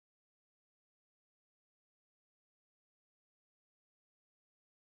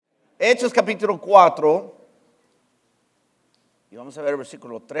Hechos capítulo 4, y vamos a ver el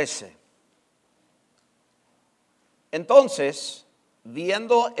versículo 13. Entonces,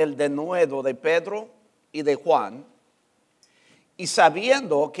 viendo el denuedo de Pedro y de Juan, y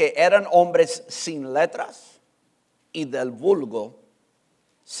sabiendo que eran hombres sin letras y del vulgo,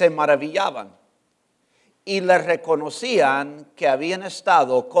 se maravillaban y les reconocían que habían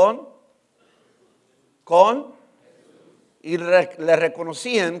estado le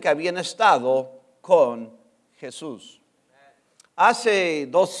reconocían que habían estado con Jesús. Hace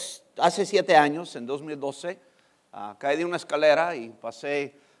 7 años, en 2012, caí de una escalera y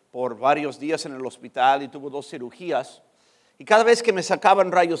pasé por varios días en el hospital y tuve 2 cirugías. Y cada vez que me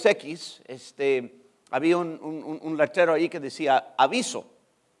sacaban rayos X, había un letrero ahí que decía, aviso,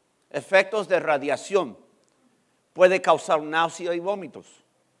 efectos de radiación, puede causar náusea y vómitos,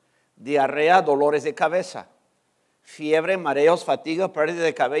 diarrea, dolores de cabeza, fiebre, mareos, fatiga, pérdida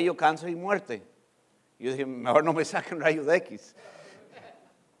de cabello, cáncer y muerte. Yo dije, mejor no me saquen rayos X.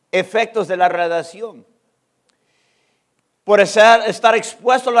 Efectos de la radiación. Por estar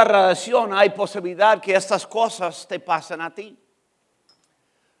expuesto a la radiación, hay posibilidad que estas cosas te pasen a ti.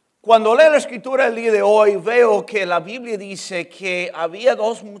 Cuando leo la escritura el día de hoy, veo que la Biblia dice que había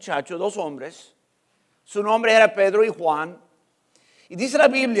 2 muchachos, 2 hombres. Su nombre era Pedro y Juan. Y dice la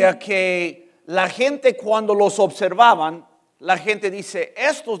Biblia que la gente cuando los observaban, la gente dice,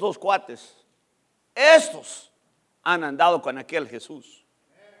 estos 2 cuates, estos han andado con aquel Jesús.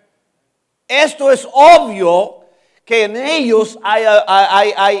 Esto es obvio que en ellos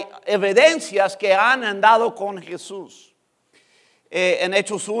hay evidencias que han andado con Jesús. En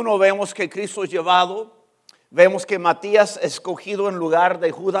Hechos 1 vemos que Cristo es llevado, vemos que Matías es escogido en lugar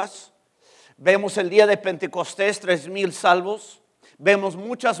de Judas, vemos el día de Pentecostés 3,000 salvos, vemos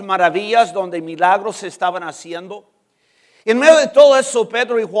muchas maravillas donde milagros se estaban haciendo. En medio de todo eso,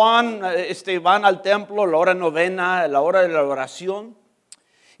 Pedro y Juan van al templo, la hora novena, la hora de la oración.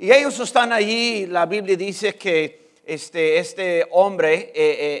 Y ellos están allí, la Biblia dice que este hombre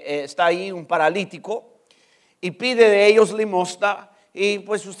está ahí, un paralítico, y pide de ellos limosna. Y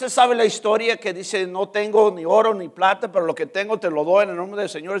pues usted sabe la historia que dice, no tengo ni oro ni plata, pero lo que tengo te lo doy en el nombre del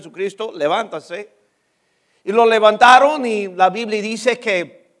Señor Jesucristo, levántase. Y lo levantaron y la Biblia dice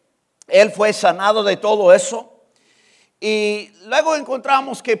que él fue sanado de todo eso. Y luego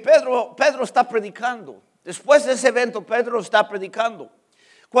encontramos que Pedro está predicando. Después de ese evento, Pedro está predicando.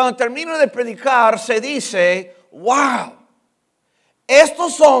 Cuando termina de predicar, se dice, wow,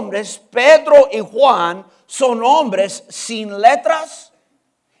 estos hombres, Pedro y Juan, son hombres sin letras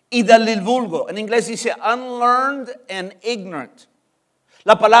y del vulgo. En inglés dice unlearned and ignorant.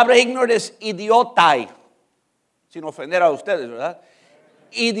 La palabra ignorant es idiotai, sin ofender a ustedes, ¿verdad?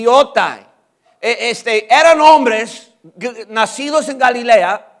 Idiotai. Eran hombres nacidos en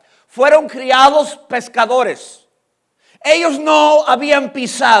Galilea, fueron criados pescadores. Ellos no habían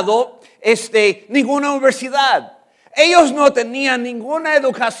pisado ninguna universidad. Ellos no tenían ninguna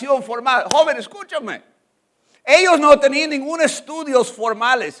educación formal. Joven, escúchame. Ellos no tenían ningún estudios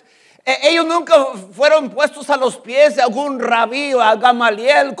formales. Ellos nunca fueron puestos a los pies de algún rabí o a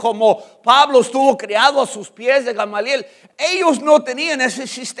Gamaliel como Pablo estuvo criado a sus pies de Gamaliel. Ellos no tenían ese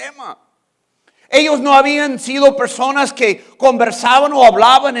sistema. Ellos no habían sido personas que conversaban o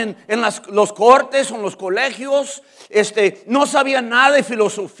hablaban en los cortes o en los colegios. No sabían nada de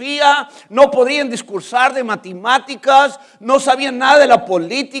filosofía, no podían discursar de matemáticas, no sabían nada de la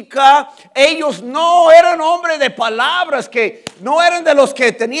política. Ellos no eran hombres de palabras, que no eran de los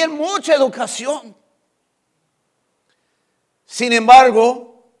que tenían mucha educación. Sin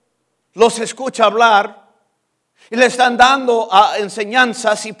embargo, los escucha hablar. Y le están dando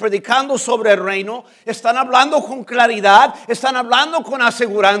enseñanzas y predicando sobre el reino. Están hablando con claridad, están hablando con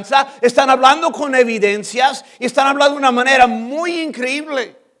aseguranza, están hablando con evidencias y están hablando de una manera muy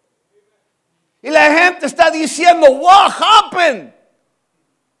increíble. Y la gente está diciendo, what happened?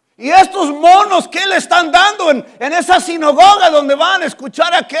 Y estos monos, ¿qué le están dando en esa sinagoga donde van a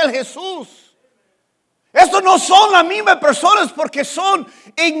escuchar a aquel Jesús? Estos no son las mismas personas porque son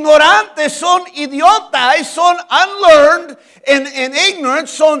ignorantes, son idiotas, son unlearned and ignorant,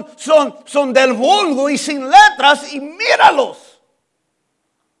 son del vulgo y sin letras, y míralos.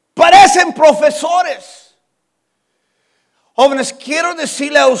 Parecen profesores. Jóvenes, quiero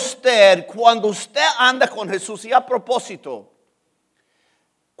decirle a usted, cuando usted anda con Jesús, y a propósito,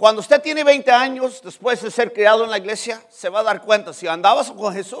 cuando usted tiene 20 años después de ser criado en la iglesia, se va a dar cuenta si andabas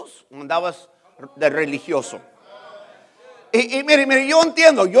con Jesús o andabas de religioso. Y mire, yo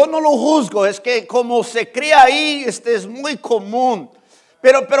entiendo, yo no lo juzgo, es que como se cría ahí, es muy común.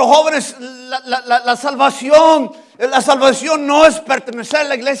 Pero jóvenes, la salvación La salvación no es pertenecer a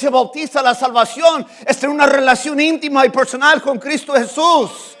la iglesia bautista. La salvación es tener una relación íntima y personal con Cristo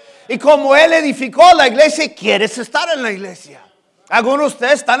Jesús. Y como Él edificó la iglesia, quieres estar en la iglesia. Algunos de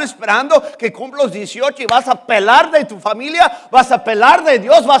ustedes están esperando que cumpla los 18 y vas a pelar de tu familia, vas a pelar de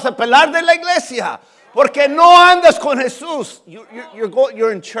Dios, vas a pelar de la iglesia. Porque no andas con Jesús.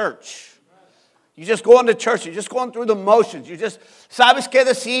 You're in church. You just go into church. You're just going through the motions. You just sabes qué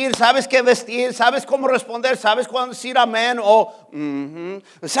decir, sabes qué vestir, sabes cómo responder, sabes cuándo decir amén o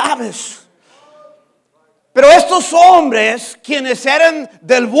sabes. Pero estos hombres, quienes eran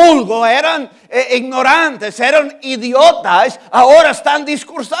del vulgo, eran ignorantes, eran idiotas, ahora están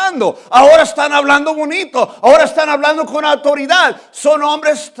discursando, ahora están hablando bonito, ahora están hablando con autoridad. Son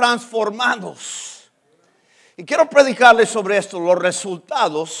hombres transformados. Y quiero predicarles sobre esto, los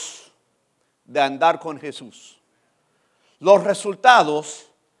resultados de andar con Jesús. Los resultados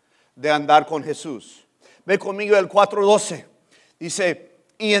de andar con Jesús. Ve conmigo el 4:12. Dice,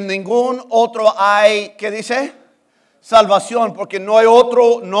 y en ningún otro hay, ¿qué dice? Salvación, porque no hay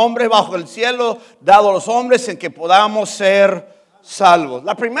otro nombre bajo el cielo dado a los hombres en que podamos ser salvos.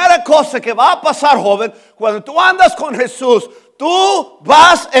 La primera cosa que va a pasar, joven, cuando tú andas con Jesús, tú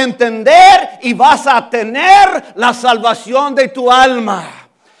vas a entender y vas a tener la salvación de tu alma.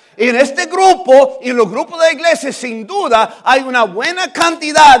 Y en este grupo y en los grupos de iglesia, sin duda, hay una buena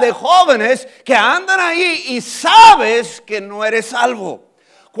cantidad de jóvenes que andan ahí y sabes que no eres salvo.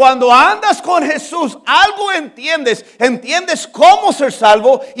 Cuando andas con Jesús, algo entiendes cómo ser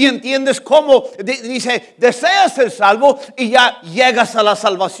salvo y entiendes cómo, dice, deseas ser salvo y ya llegas a la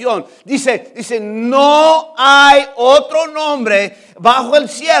salvación. Dice, no hay otro nombre bajo el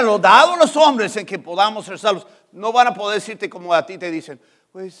cielo dado a los hombres en que podamos ser salvos. No van a poder decirte como a ti te dicen,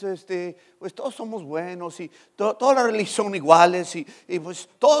 pues todos somos buenos y todas las religiones son iguales y pues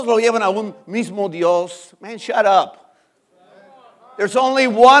todos lo llevan a un mismo Dios. Man, shut up. There's only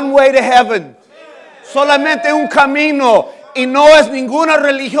one way to heaven. Solamente un camino y no es ninguna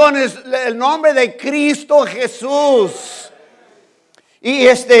religión, es el nombre de Cristo Jesús. Y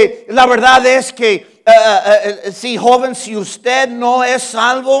la verdad es que si joven, si usted no es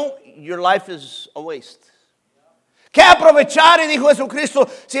salvo, your life is a waste. ¿Qué aprovechar? Y dijo Jesucristo,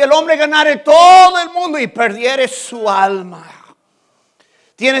 si el hombre ganare todo el mundo y perdiere su alma.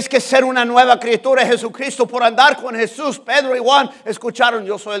 Tienes que ser una nueva criatura de Jesucristo por andar con Jesús. Pedro y Juan escucharon,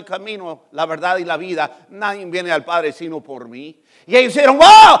 yo soy el camino, la verdad y la vida. Nadie viene al Padre sino por mí. Y ellos dijeron,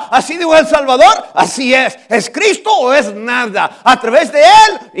 wow, así dijo el Salvador, así es. ¿Es Cristo o es nada? A través de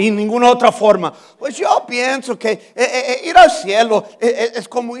Él y ninguna otra forma. Pues yo pienso que ir al cielo es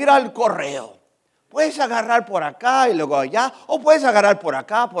como ir al correo. Puedes agarrar por acá y luego allá, o puedes agarrar por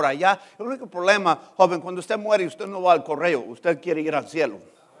acá, por allá. El único problema, joven, cuando usted muere, usted no va al correo, usted quiere ir al cielo.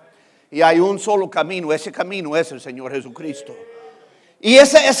 Y hay un solo camino, ese camino es el Señor Jesucristo. Y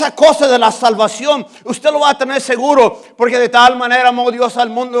esa cosa de la salvación, usted lo va a tener seguro, porque de tal manera amó Dios al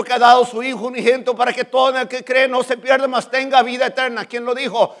mundo que ha dado su Hijo unigénito para que todo el que cree no se pierda, mas tenga vida eterna. ¿Quién lo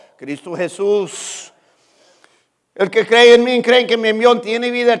dijo? Cristo Jesús. El que cree en mí, cree que me envió,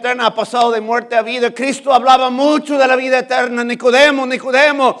 tiene vida eterna, ha pasado de muerte a vida. Cristo hablaba mucho de la vida eterna. Nicodemo,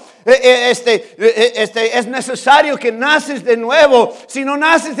 es necesario que naces de nuevo. Si no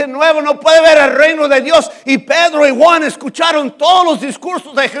naces de nuevo, no puedes ver el reino de Dios. Y Pedro y Juan escucharon todos los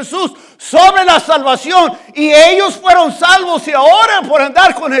discursos de Jesús sobre la salvación. Y ellos fueron salvos. Y ahora, por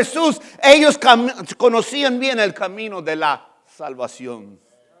andar con Jesús, ellos conocían bien el camino de la salvación.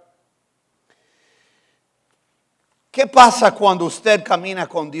 ¿Qué pasa cuando usted camina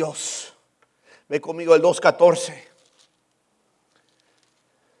con Dios? Ve conmigo el 2:14.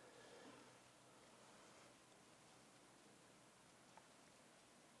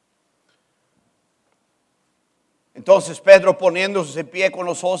 Entonces Pedro, poniéndose de pie con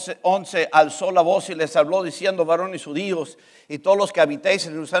los 11, alzó la voz y les habló diciendo, varones judíos y todos los que habitéis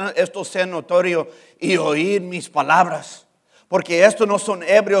en Jerusalén, esto sea notorio y oíd mis palabras. Porque estos no son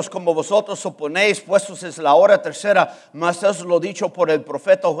ebrios como vosotros suponéis, puestos es la hora tercera, mas eso es lo dicho por el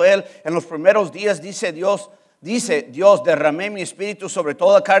profeta Joel. En los primeros días dice Dios, derramé mi espíritu sobre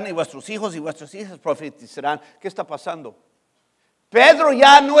toda carne y vuestros hijos y vuestras hijas profetizarán. ¿Qué está pasando? Pedro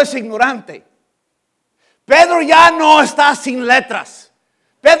ya no es ignorante. Pedro ya no está sin letras.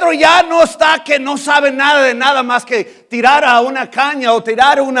 Pedro ya no está que no sabe nada de nada más que tirar a una caña o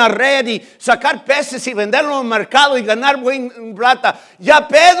tirar una red y sacar peces y venderlo en el mercado y ganar buen plata. Ya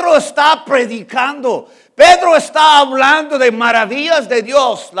Pedro está predicando. Pedro está hablando de maravillas de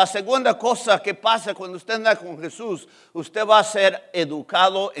Dios. La segunda cosa que pasa cuando usted anda con Jesús, usted va a ser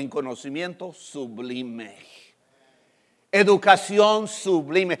educado en conocimiento sublime. Educación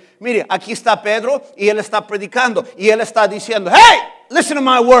sublime. Mire, aquí está Pedro y él está predicando y él está diciendo, hey, listen to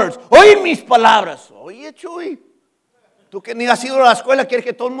my words. Oír mis palabras. Oye, Chuy, tú que ni has ido a la escuela quieres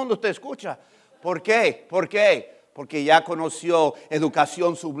que todo el mundo te escucha. ¿Por qué? ¿Por qué? Porque ya conoció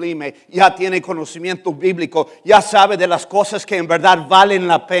educación sublime, ya tiene conocimiento bíblico, ya sabe de las cosas que en verdad valen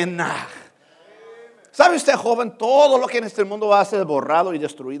la pena. ¿Sabe usted, joven, todo lo que en este mundo va a ser borrado y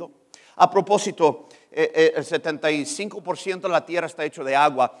destruido? A propósito, el 75% de la tierra está hecho de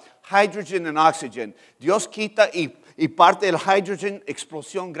agua, hydrogen and oxygen. Dios quita y parte del hydrogen,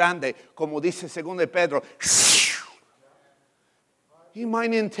 explosión grande, como dice 2 Pedro. ¿Y mi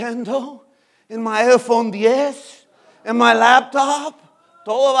Nintendo? ¿En mi iPhone 10? ¿En mi laptop?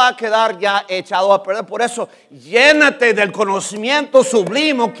 Todo va a quedar ya echado a perder. Por eso, llénate del conocimiento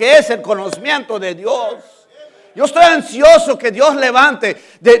sublime que es el conocimiento de Dios. Yo estoy ansioso que Dios levante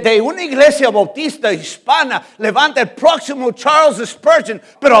de una iglesia bautista hispana, levante el próximo Charles Spurgeon,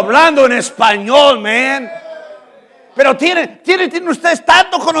 pero hablando en español, man. Pero tienen ustedes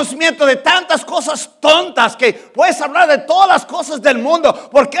tanto conocimiento de tantas cosas tontas que puedes hablar de todas las cosas del mundo.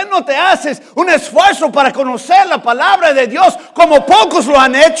 ¿Por qué no te haces un esfuerzo para conocer la palabra de Dios como pocos lo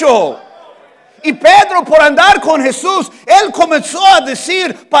han hecho? Y Pedro, por andar con Jesús, él comenzó a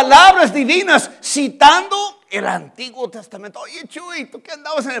decir palabras divinas citando el Antiguo Testamento. Oye, Chuy, tú que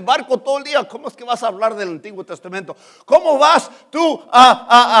andabas en el barco todo el día, ¿cómo es que vas a hablar del Antiguo Testamento? ¿Cómo vas tú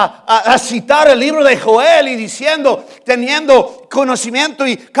a citar el libro de Joel y diciendo, teniendo conocimiento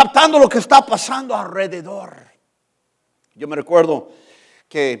y captando lo que está pasando alrededor? Yo me recuerdo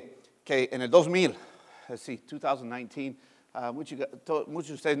que en el 2000, 2019, muchos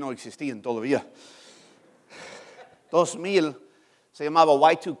de ustedes no existían todavía. 2000 se llamaba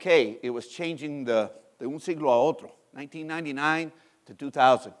Y2K. It was changing de un siglo a otro. 1999 to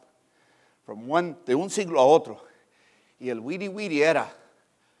 2000. De un siglo a otro. Y el witty era,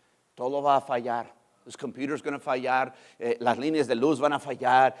 todo va a fallar. Los computers van a fallar. Las líneas de luz van a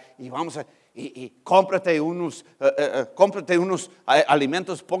fallar. Y cómprate unos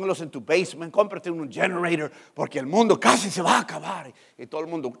alimentos, póngalos en tu basement, cómprate un generator, porque el mundo casi se va a acabar. Y todo el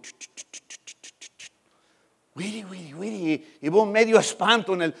mundo, witty. Y hubo un medio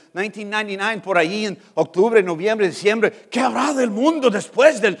espanto en el 1999, por ahí en octubre, noviembre, diciembre. ¿Qué habrá del mundo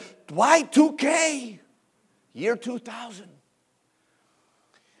después del Y2K? Year 2000.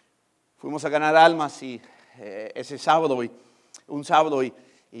 Fuimos a ganar almas y ese sábado, un sábado, y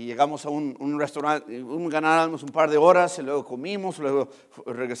llegamos a un restaurante, ganar almas un par de horas, y luego comimos, luego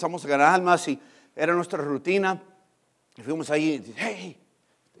regresamos a ganar almas y era nuestra rutina. Y fuimos ahí y dice, hey,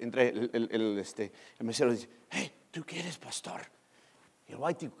 entre el mesero dice, hey, ¿tú qué eres, pastor? Y el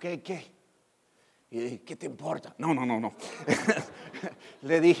white, ¿qué? Y le dije, ¿qué te importa? No.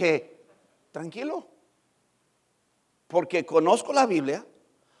 Le dije, tranquilo, porque conozco la Biblia,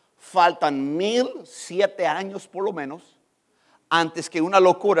 faltan 1007 años por lo menos antes que una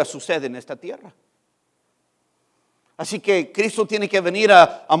locura suceda en esta tierra. Así que Cristo tiene que venir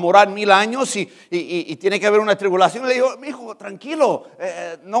a morar 1000 años y tiene que haber una tribulación. Le digo, mi hijo, tranquilo,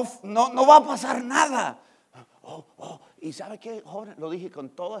 no va a pasar nada. Y ¿sabe qué, joven? Lo dije con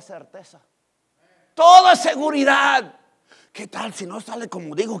toda certeza, toda seguridad. ¿Qué tal si no sale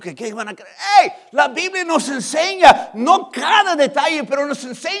como digo? ¿Qué van a creer? ¡Hey! La Biblia nos enseña, no cada detalle, pero nos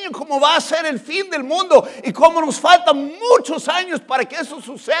enseña cómo va a ser el fin del mundo y cómo nos faltan muchos años para que eso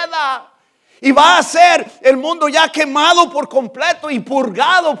suceda. Y va a ser el mundo ya quemado por completo y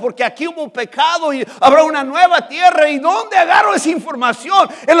purgado, porque aquí hubo pecado y habrá una nueva tierra. ¿Y dónde agarro esa información?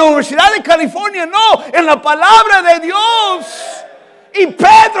 En la Universidad de California, no, en la palabra de Dios. Y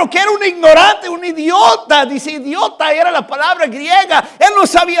Pedro, que era un ignorante, un idiota, dice idiota, era la palabra griega, él no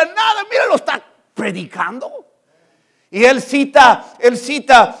sabía nada, mira, lo está predicando. Y él cita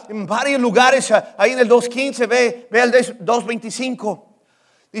en varios lugares, ahí en el 2.15, ve el 2.25,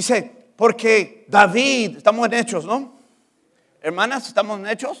 dice, porque David, estamos en Hechos, ¿no? Hermanas, ¿estamos en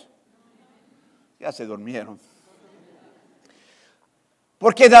Hechos? Ya se durmieron.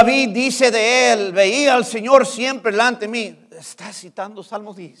 Porque David dice de él, veía al Señor siempre delante de mí. Está citando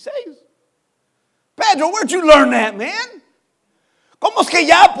Salmos 16. Pedro, where'd you learn that, man? ¿Cómo es que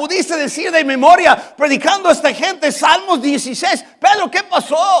ya pudiste decir de memoria, predicando a esta gente, Salmos 16? Pedro, ¿qué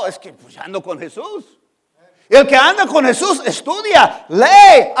pasó? Es que pues ando con Jesús. El que anda con Jesús estudia,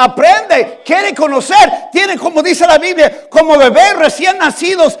 lee, aprende, quiere conocer. Tiene, como dice la Biblia, como bebés recién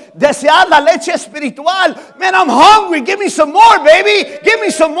nacidos, desear la leche espiritual. Man, I'm hungry. Give me some more, baby. Give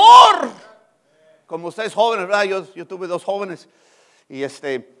me some more. Como ustedes jóvenes, ¿verdad? Yo tuve 2 jóvenes. Y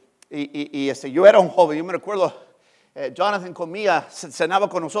yo era un joven. Yo me recuerdo, Jonathan comía, cenaba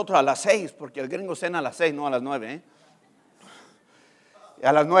con nosotros a las 6, porque el gringo cena a las 6, no a las 9, Y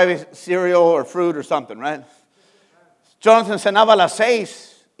a las 9, cereal or fruit or something, right? Jonathan cenaba a las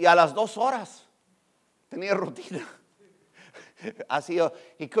 6 y a las 2 horas tenía rutina. Así,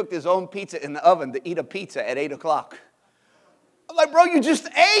 he cooked his own pizza in the oven to eat a pizza at 8 o'clock. I'm like, bro, you just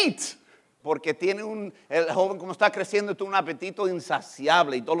ate. Porque el joven como está creciendo, tiene un apetito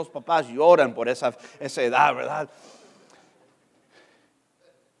insaciable y todos los papás lloran por esa edad, ¿verdad?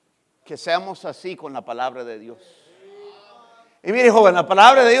 Que seamos así con la palabra de Dios. Y mire, joven, la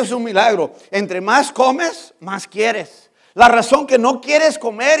palabra de Dios es un milagro. Entre más comes, más quieres. La razón que no quieres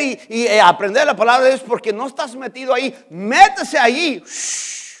comer y aprender la palabra de Dios es porque no estás metido ahí. Métese ahí.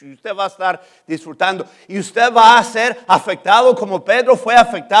 Y usted va a estar disfrutando. Y usted va a ser afectado como Pedro fue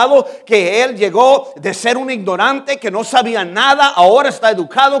afectado. Que él llegó de ser un ignorante que no sabía nada. Ahora está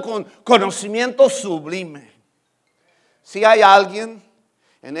educado con conocimiento sublime. Si hay alguien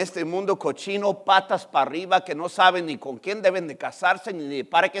en este mundo cochino, patas para arriba, que no saben ni con quién deben de casarse, ni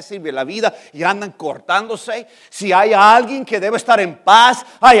para qué sirve la vida, y andan cortándose. Si hay alguien que debe estar en paz,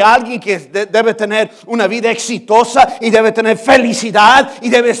 hay alguien que debe tener una vida exitosa, y debe tener felicidad, y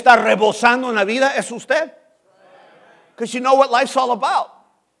debe estar rebosando en la vida, es usted. Because you know what life's all about.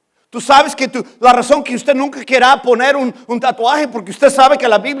 Tú sabes que la razón que usted nunca quiera poner un tatuaje, porque usted sabe que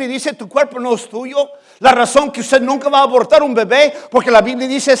la Biblia dice tu cuerpo no es tuyo. La razón que usted nunca va a abortar un bebé, porque la Biblia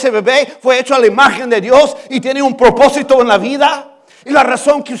dice ese bebé fue hecho a la imagen de Dios y tiene un propósito en la vida. Y la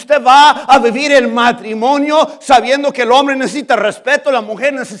razón que usted va a vivir el matrimonio sabiendo que el hombre necesita respeto, la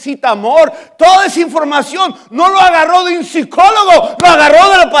mujer necesita amor. Toda esa información no lo agarró de un psicólogo, lo agarró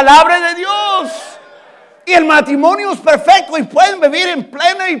de la palabra de Dios. Y el matrimonio es perfecto y pueden vivir en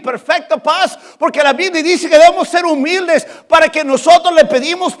plena y perfecta paz, porque la Biblia dice que debemos ser humildes para que nosotros le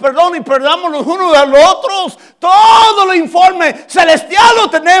pedimos perdón y perdamos los unos a los otros. Todo el informe celestial lo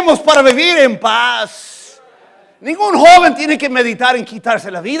tenemos para vivir en paz. Ningún joven tiene que meditar en quitarse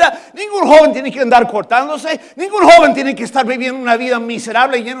la vida. Ningún joven tiene que andar cortándose. Ningún joven tiene que estar viviendo una vida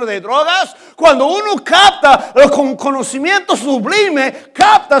miserable y llena de drogas. Cuando uno capta con conocimiento sublime,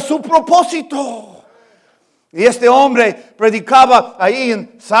 capta su propósito. Y este hombre predicaba ahí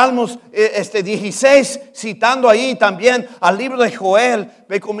en Salmos 16, citando ahí también al libro de Joel.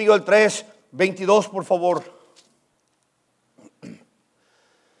 Ve conmigo el 3:22, por favor.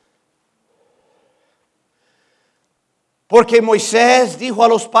 Porque Moisés dijo a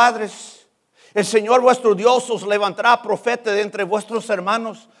los padres: el Señor vuestro Dios os levantará profeta de entre vuestros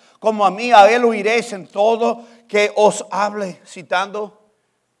hermanos, como a mí, a él oiréis en todo que os hable. Citando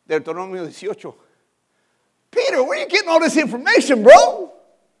Deuteronomio 18. Peter, where are you getting all this information, bro?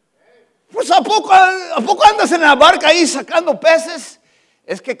 Pues ¿a poco andas en la barca ahí sacando peces?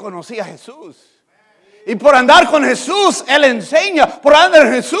 Es que conocí a Jesús. Y por andar con Jesús, Él enseña. Por andar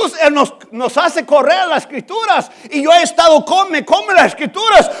con Jesús, Él nos hace correr las Escrituras. Y yo he estado come las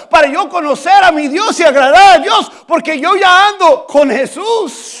Escrituras para yo conocer a mi Dios y agradar a Dios. Porque yo ya ando con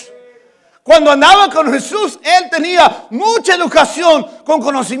Jesús. Cuando andaba con Jesús, Él tenía mucha educación, con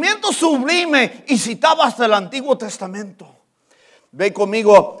conocimiento sublime, y citaba hasta el Antiguo Testamento. Ve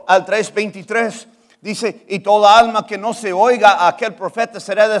conmigo al 3:23. Dice: y toda alma que no se oiga a aquel profeta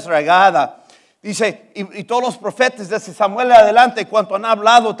será desregada. Dice: y todos los profetas desde Samuel adelante, cuanto han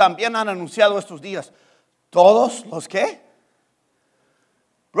hablado, también han anunciado estos días. ¿Todos los qué?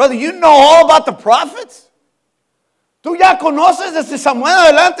 Brother, you know all about the prophets? Tú ya conoces desde Samuel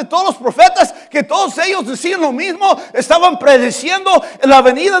adelante todos los profetas, que todos ellos decían lo mismo. Estaban prediciendo la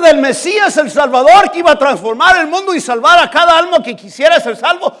venida del Mesías, el Salvador, que iba a transformar el mundo y salvar a cada alma que quisiera ser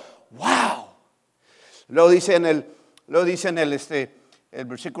salvo. ¡Wow! Lo dice en el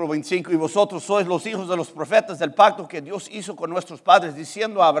versículo 25: y vosotros sois los hijos de los profetas del pacto que Dios hizo con nuestros padres,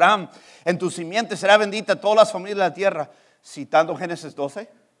 diciendo a Abraham: en tu simiente será bendita todas las familias de la tierra. Citando Génesis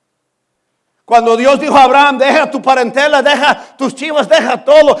 12. Cuando Dios dijo a Abraham: deja tu parentela, deja tus chivas, deja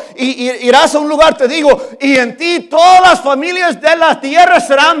todo, y irás a un lugar, te digo, y en ti todas las familias de la tierra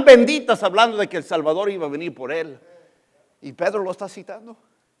serán benditas, hablando de que el Salvador iba a venir por él. Y Pedro lo está citando.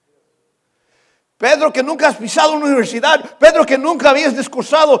 Pedro, que nunca has pisado una universidad. Pedro, que nunca habías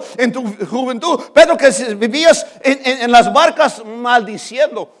discursado en tu juventud. Pedro, que vivías en las barcas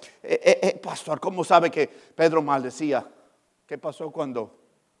maldiciendo. Pastor, ¿cómo sabe que Pedro maldecía? ¿Qué pasó cuando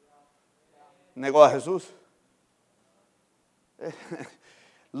negó a Jesús?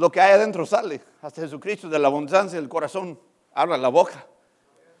 Lo que hay adentro sale. Hasta Jesucristo, de la abundancia del corazón habla la boca.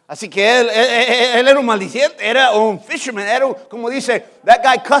 Así que él era un maldiciente, era un fisherman, era como dice: that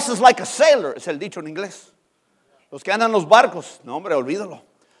guy cusses like a sailor, es el dicho en inglés. Los que andan en los barcos, no hombre, olvídalo.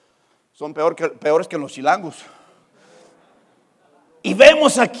 Son peores que los chilangos. Y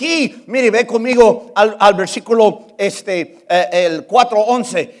vemos aquí, mire, ve conmigo al versículo el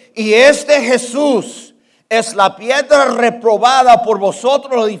 4:11. Y Jesús es la piedra reprobada por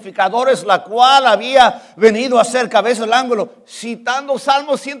vosotros los edificadores, la cual había venido a ser cabeza del ángulo, citando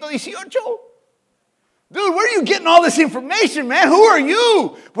Salmo 118. Dude, where are you getting all this information, man? Who are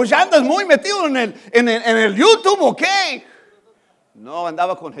you? Pues ya andas muy metido en el YouTube, ¿ok? No,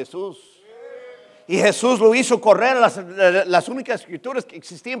 andaba con Jesús. Y Jesús lo hizo correr las únicas escrituras que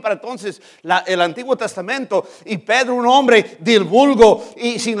existían para entonces, el Antiguo Testamento. Y Pedro, un hombre del vulgo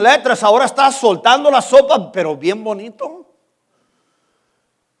y sin letras, ahora está soltando la sopa, pero bien bonito.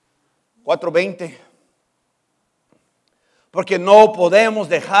 4:20. Porque no podemos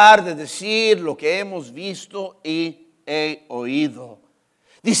dejar de decir lo que hemos visto y he oído.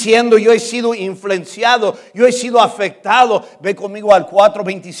 Diciendo, yo he sido influenciado, yo he sido afectado. Ve conmigo al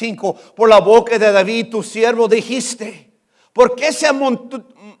 4:25. Por la boca de David, tu siervo, dijiste: ¿por qué se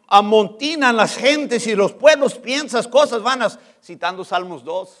amontinan las gentes y los pueblos piensan cosas vanas? Citando Salmos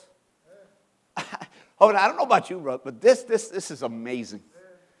 2. Hold on, I don't know about you, bro, but this is amazing.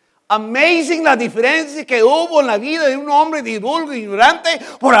 Amazing la diferencia que hubo en la vida de un hombre de vulgo ignorante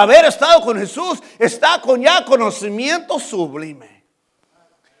por haber estado con Jesús. Está con ya conocimiento sublime.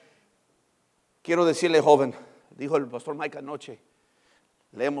 Quiero decirle, joven, dijo el pastor Mike anoche,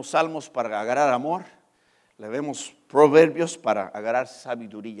 leemos salmos para agarrar amor, leemos proverbios para agarrar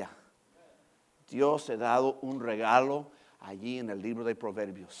sabiduría. Dios ha dado un regalo allí en el libro de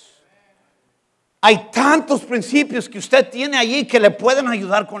Proverbios. Hay tantos principios que usted tiene allí que le pueden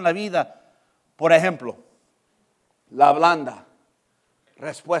ayudar con la vida. Por ejemplo, la blanda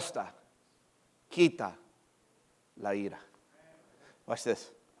respuesta quita la ira. Watch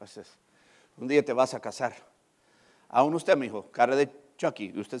this. Un día te vas a casar. Aún usted, mi hijo, cara de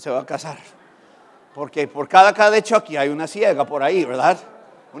Chucky, usted se va a casar. Porque por cada cara de Chucky hay una ciega por ahí, ¿verdad?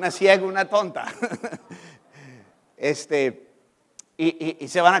 Una ciega, una tonta. Y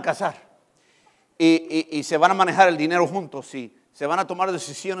se van a casar. Y se van a manejar el dinero juntos, y se van a tomar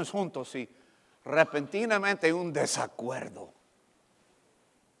decisiones juntos, y repentinamente hay un desacuerdo.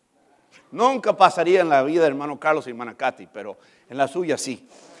 Nunca pasaría en la vida de hermano Carlos y hermana Katy, pero en la suya sí.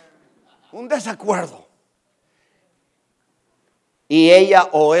 Un desacuerdo. Y ella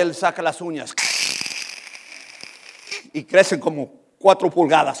o él saca las uñas y crecen como 4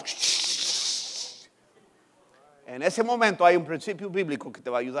 pulgadas. En ese momento hay un principio bíblico que te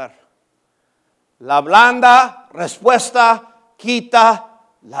va a ayudar. La blanda respuesta quita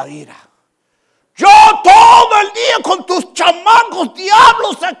la ira. Yo todo el día con tus chamacos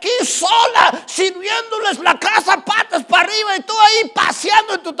diablos aquí sola, sirviéndoles la casa patas para arriba y tú ahí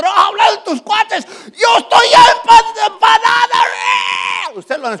paseando en tu trabajo, hablando de tus cuates. Yo estoy ya empanada.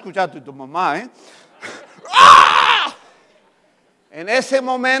 Ustedes lo han escuchado tu mamá, ¿eh? ¡Ah! En ese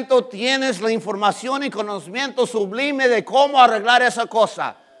momento tienes la información y conocimiento sublime de cómo arreglar esa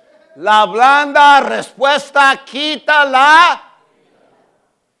cosa. La blanda respuesta quita la...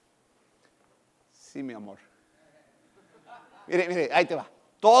 Sí, mi amor. Mire, ahí te va.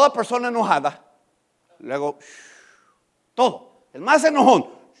 Toda persona enojada, luego, todo, el más enojón.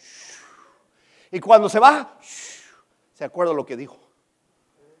 Y cuando se baja, se acuerda lo que dijo.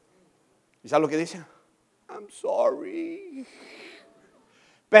 ¿Y sabe lo que dice? I'm sorry.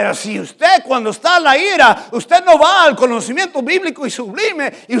 Pero si usted cuando está en la ira, usted no va al conocimiento bíblico y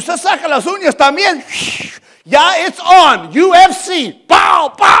sublime, y usted saca las uñas también, ya it's on, UFC,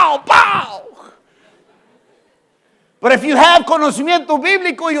 pow, pow, pow. Pero if you have conocimiento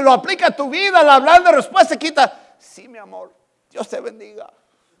bíblico y lo aplica a tu vida, la blanda respuesta quita, sí, mi amor, Dios te bendiga,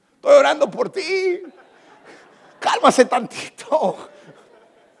 estoy orando por ti, cálmase tantito.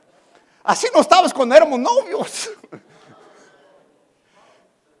 Así no estabas cuando éramos novios.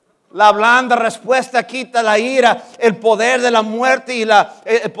 La blanda respuesta quita la ira. El poder de la muerte y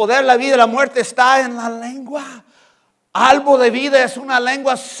el poder de la vida y la muerte está en la lengua. Árbol de vida es una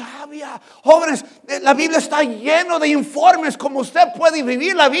lengua sabia. Jóvenes, la Biblia está lleno de informes como usted puede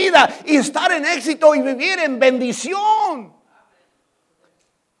vivir la vida y estar en éxito y vivir en bendición.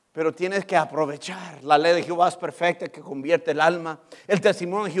 Pero tienes que aprovechar. La ley de Jehová es perfecta, que convierte el alma. El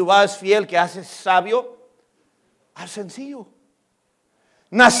testimonio de Jehová es fiel, que hace sabio al sencillo.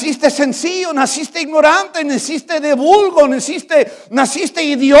 Naciste sencillo, naciste ignorante, naciste de vulgo, naciste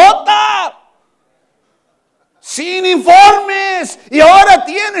idiota. Sin informes. Y ahora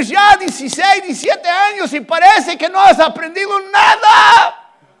tienes ya 16, 17 años y parece que no has aprendido nada.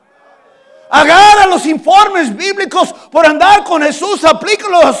 Agarra los informes bíblicos por andar con Jesús,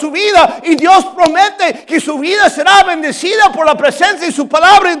 aplícalos a su vida y Dios promete que su vida será bendecida por la presencia de su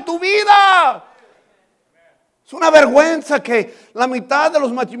palabra en tu vida. Es una vergüenza que la mitad de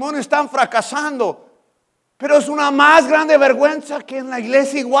los matrimonios están fracasando. Pero es una más grande vergüenza que en la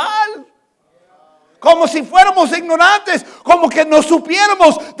iglesia igual. Como si fuéramos ignorantes, como que no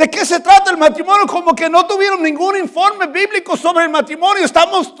supiéramos de qué se trata el matrimonio, como que no tuvieron ningún informe bíblico sobre el matrimonio.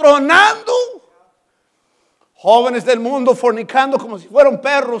 Estamos tronando. Jóvenes del mundo fornicando como si fueran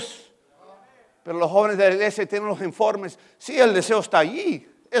perros. Pero los jóvenes de la iglesia tienen los informes. Sí, el deseo está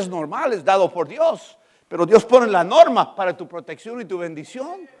allí. Es normal, es dado por Dios. Pero Dios pone la norma para tu protección y tu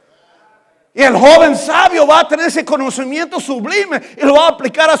bendición. Y el joven sabio va a tener ese conocimiento sublime y lo va a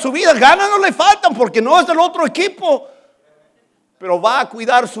aplicar a su vida. Ganas no le faltan porque no es del otro equipo. Pero va a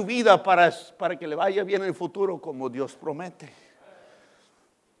cuidar su vida para que le vaya bien en el futuro como Dios promete.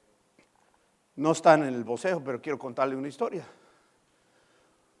 No está en el bosquejo, pero quiero contarle una historia.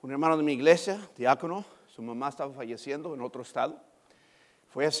 Un hermano de mi iglesia, diácono, su mamá estaba falleciendo en otro estado.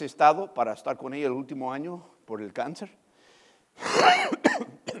 Fue a ese estado para estar con ella el último año por el cáncer.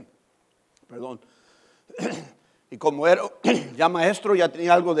 Perdón. Y como era ya maestro, ya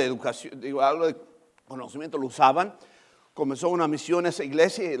tenía algo de educación, algo de conocimiento, lo usaban. Comenzó una misión en esa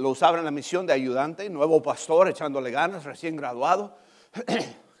iglesia y lo usaban en la misión de ayudante, nuevo pastor, echándole ganas, recién graduado.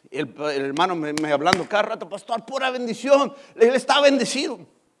 El hermano me hablando cada rato, pastor, pura bendición. Él está bendecido.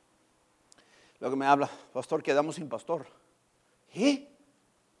 Luego me habla, pastor, quedamos sin pastor. ¿Y?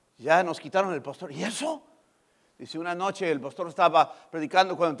 Ya nos quitaron el pastor. ¿Y eso? Dice, una noche el pastor estaba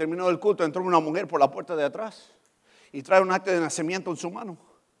predicando, cuando terminó el culto, entró una mujer por la puerta de atrás y trae un acta de nacimiento en su mano.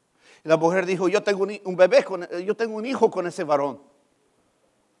 Y la mujer dijo, yo tengo un bebé, yo tengo un hijo con ese varón.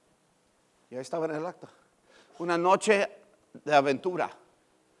 Y ahí estaba en el acta. Una noche de aventura,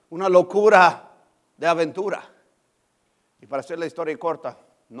 una locura de aventura. Y para hacer la historia corta,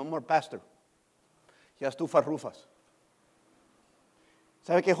 no more pastor. Ya estufa rufas.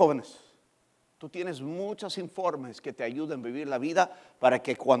 ¿Sabe qué, jóvenes? Tú tienes muchos informes que te ayudan a vivir la vida para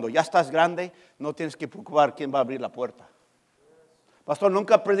que cuando ya estás grande no tienes que preocupar quién va a abrir la puerta. Pastor,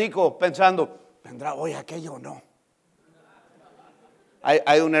 nunca predico pensando, ¿vendrá hoy aquello o no?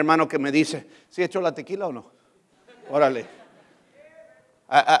 Hay un hermano que me dice, ¿sí echó la tequila o no? Órale.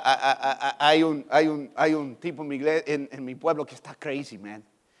 Hay un tipo en mi pueblo que está crazy, man.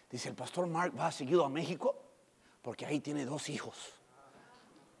 Dice, el pastor Mark va seguido a México porque ahí tiene 2 hijos.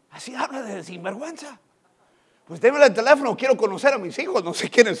 Así habla de sinvergüenza. Pues démele el teléfono, quiero conocer a mis hijos, no sé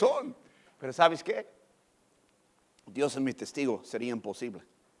quiénes son. Pero ¿sabes qué? Dios es mi testigo, sería imposible.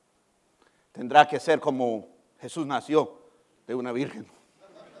 Tendrá que ser como Jesús nació de una virgen.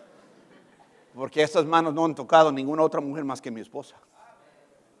 Porque estas manos no han tocado ninguna otra mujer más que mi esposa.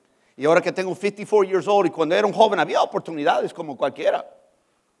 Y ahora que tengo 54 years old y cuando era un joven había oportunidades como cualquiera.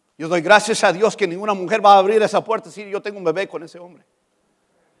 Yo doy gracias a Dios que ninguna mujer va a abrir esa puerta si yo tengo un bebé con ese hombre.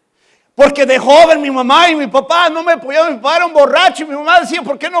 Porque de joven mi mamá y mi papá no me apoyaban, mi papá era un borracho y mi mamá decía,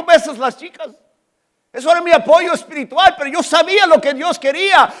 ¿por qué no besas las chicas? Eso era mi apoyo espiritual, pero yo sabía lo que Dios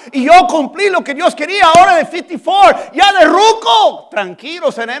quería y yo cumplí lo que Dios quería. Ahora de 54, ya de ruco,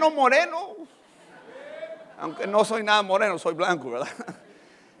 tranquilo, sereno, moreno. Aunque no soy nada moreno, soy blanco, ¿verdad?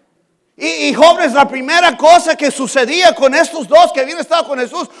 Y jóvenes, la primera cosa que sucedía con estos dos que habían estado con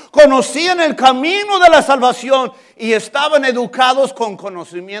Jesús, conocían el camino de la salvación y estaban educados con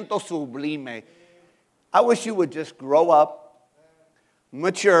conocimiento sublime. I wish you would just grow up,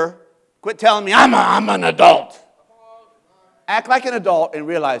 mature, quit telling me I'm an adult. Act like an adult and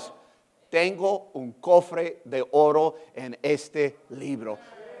realize, tengo un cofre de oro en este libro.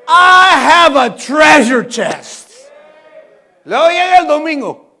 I have a treasure chest. Luego llega el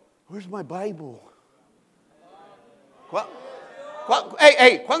domingo. Where's my Bible?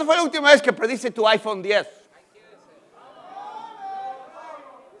 ¿Cuándo fue la última vez que perdiste tu iPhone 10?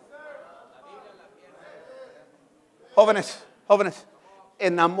 Jóvenes,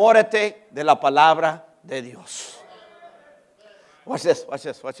 enamórate de la palabra de Dios. Watch this.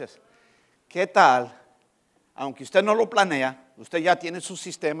 ¿Qué tal? Aunque usted no lo planea, usted ya tiene su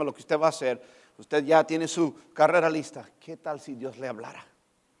sistema, lo que usted va a hacer, usted ya tiene su carrera lista. ¿Qué tal si Dios le hablara?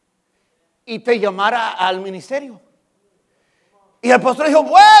 Y te llamara al ministerio. Y el pastor dijo,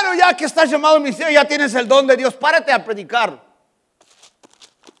 bueno, ya que estás llamado al ministerio, ya tienes el don de Dios, párate a predicar.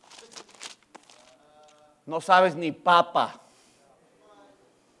 No sabes ni papa.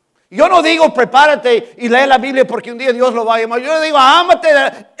 Yo no digo prepárate y lee la Biblia porque un día Dios lo va a llamar. Yo le digo, ámate,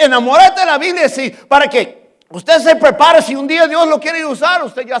 enamórate de la Biblia, sí, para que usted se prepare. Si un día Dios lo quiere usar,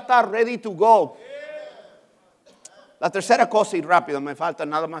 usted ya está ready to go. La tercera cosa, y rápido, me faltan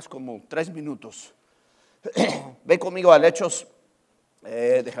nada más como 3 minutos. Ve conmigo al Hechos,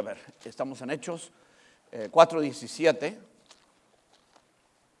 déjame ver, estamos en Hechos 4:17.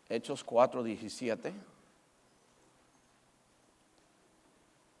 Hechos 4:17.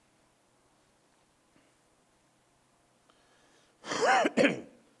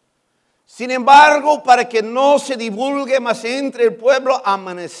 Sin embargo, para que no se divulgue más entre el pueblo,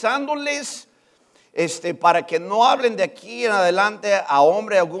 amenazándoles, para que no hablen de aquí en adelante a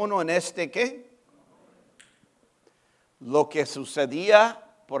hombre alguno en ¿qué? Lo que sucedía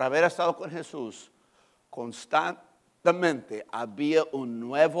por haber estado con Jesús, constantemente había un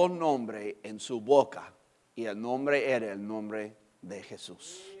nuevo nombre en su boca, y el nombre era el nombre de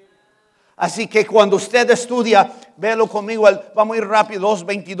Jesús. Así que cuando usted estudia, véalo conmigo, vamos a ir rápido,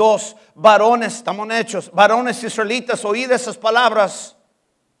 2:22. Varones, estamos hechos, varones israelitas, oíd esas palabras.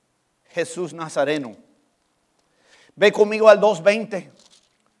 Jesús Nazareno. Ve conmigo al 2:20.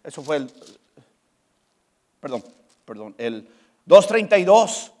 Eso fue el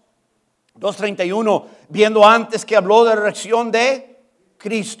 2:32. 2:31. Viendo antes que habló de la resurrección de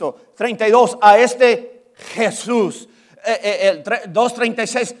Cristo. 32. A Jesús.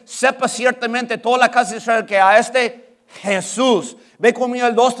 2:36, sepa ciertamente toda la casa de Israel que a Jesús. Ve conmigo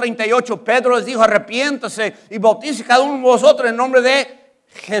el 2:38, Pedro les dijo, arrepiéntase y bautice cada uno de vosotros en nombre de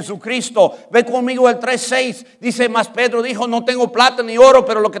Jesucristo. Ve conmigo el 3:6, dice, más Pedro dijo, no tengo plata ni oro,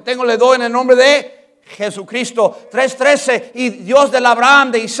 pero lo que tengo le doy en el nombre de Jesucristo. 3:13, y Dios del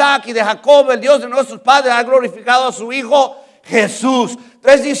Abraham, de Isaac y de Jacob, el Dios de nuestros padres, ha glorificado a su Hijo Jesús.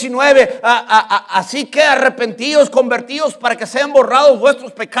 3:19, así que arrepentidos, convertidos para que sean borrados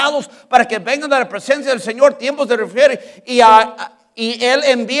vuestros pecados, para que vengan a la presencia del Señor tiempos de refrigerio, y Él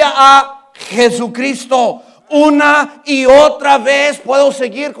envía a Jesucristo. Una y otra vez, puedo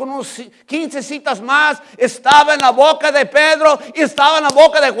seguir con unos 15 citas más. Estaba en la boca de Pedro y estaba en la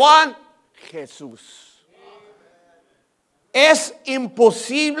boca de Juan, Jesús. Es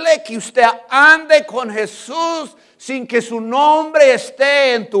imposible que usted ande con Jesús sin que su nombre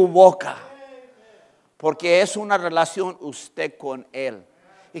esté en tu boca. Porque es una relación usted con Él.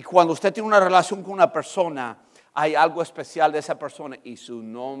 Y cuando usted tiene una relación con una persona, hay algo especial de esa persona y su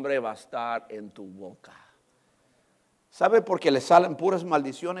nombre va a estar en tu boca. ¿Sabe por qué le salen puras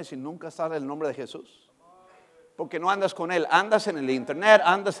maldiciones y nunca sale el nombre de Jesús? Porque no andas con Él. Andas en el internet,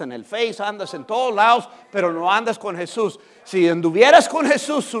 andas en el Face, andas en todos lados, pero no andas con Jesús. Si anduvieras con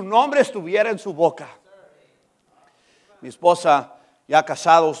Jesús, su nombre estuviera en su boca. Mi esposa, ya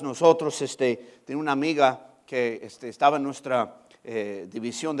casados nosotros, tiene una amiga que estaba en nuestra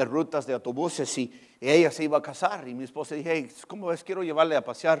división de rutas de autobuses y ella se iba a casar. Y mi esposa dije, hey, ¿cómo ves? Quiero llevarle a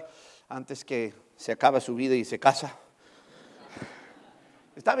pasear antes que se acabe su vida y se casa.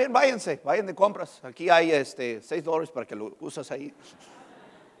 Está bien, vayan de compras. Aquí hay $6 para que lo usas ahí.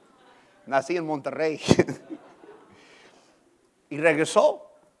 Nací en Monterrey. Y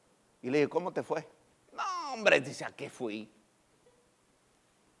regresó. Y le dije, ¿cómo te fue? No, hombre, dice, ¿a qué fui?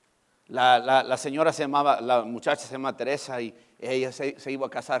 La señora la muchacha se llama Teresa y ella se iba a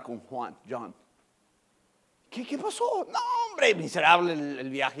casar con John. ¿Qué pasó? No, hombre, miserable el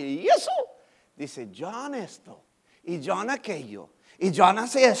viaje. ¿Y eso? Dice, John esto, y John aquello, y John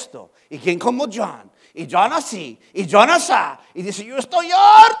hace esto, y quién como John, y John así, y John así. Y dice, yo estoy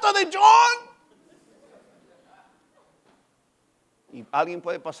harto de John. Y alguien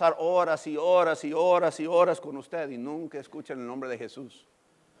puede pasar horas y horas y horas y horas con usted y nunca escuchan el nombre de Jesús.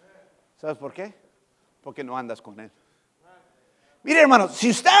 ¿Sabes por qué? Porque no andas con Él. Mire, hermano,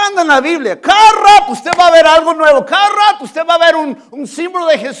 si usted anda en la Biblia, cada rato usted va a ver algo nuevo. Cada rato usted va a ver un símbolo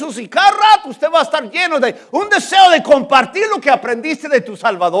de Jesús. Y cada rato usted va a estar lleno de un deseo de compartir lo que aprendiste de tu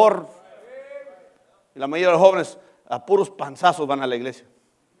Salvador. Y la mayoría de los jóvenes a puros panzazos van a la iglesia.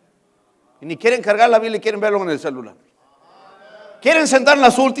 Y ni quieren cargar la Biblia y quieren verlo en el celular. Quieren sentar en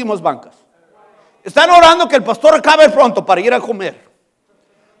las últimas bancas. Están orando que el pastor acabe pronto para ir a comer.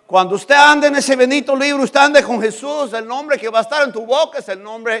 Cuando usted ande en ese bendito libro, usted ande con Jesús, el nombre que va a estar en tu boca es el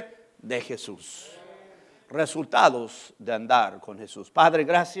nombre de Jesús. Resultados de andar con Jesús. Padre,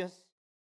 gracias.